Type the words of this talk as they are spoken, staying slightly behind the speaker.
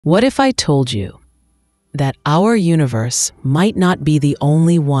What if I told you that our universe might not be the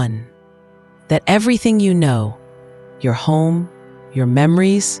only one? That everything you know, your home, your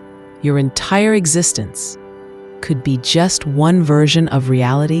memories, your entire existence, could be just one version of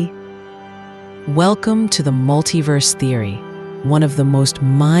reality? Welcome to the multiverse theory, one of the most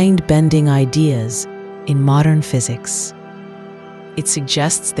mind-bending ideas in modern physics. It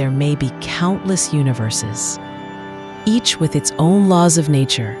suggests there may be countless universes, each with its own laws of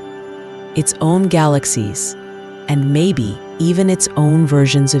nature, its own galaxies, and maybe even its own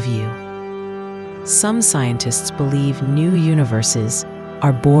versions of you. Some scientists believe new universes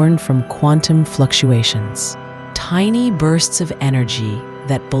are born from quantum fluctuations, tiny bursts of energy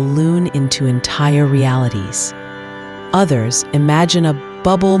that balloon into entire realities. Others imagine a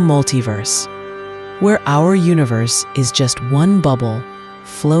bubble multiverse, where our universe is just one bubble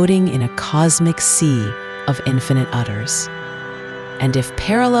floating in a cosmic sea of infinite others. And if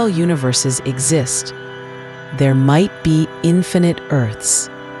parallel universes exist, there might be infinite Earths.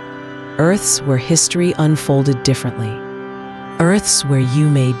 Earths where history unfolded differently. Earths where you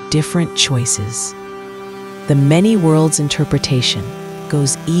made different choices. The many worlds interpretation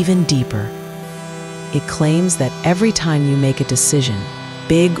goes even deeper. It claims that every time you make a decision,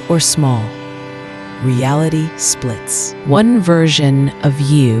 big or small, reality splits. One version of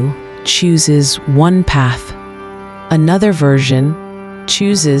you chooses one path. Another version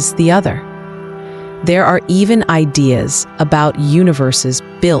chooses the other. There are even ideas about universes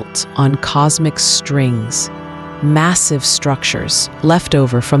built on cosmic strings, massive structures left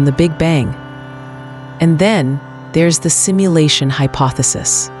over from the Big Bang. And then there's the simulation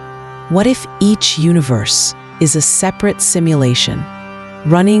hypothesis. What if each universe is a separate simulation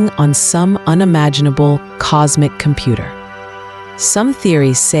running on some unimaginable cosmic computer? Some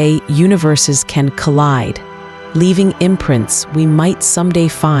theories say universes can collide, leaving imprints we might someday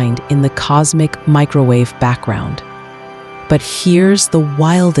find in the cosmic microwave background. But here's the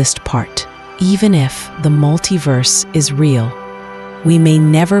wildest part. Even if the multiverse is real, we may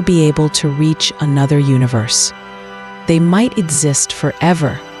never be able to reach another universe. They might exist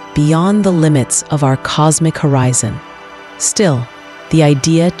forever beyond the limits of our cosmic horizon. Still, the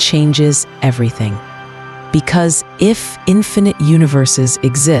idea changes everything. Because if infinite universes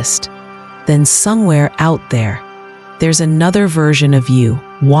exist, then somewhere out there, there's another version of you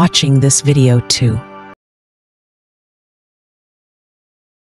watching this video too.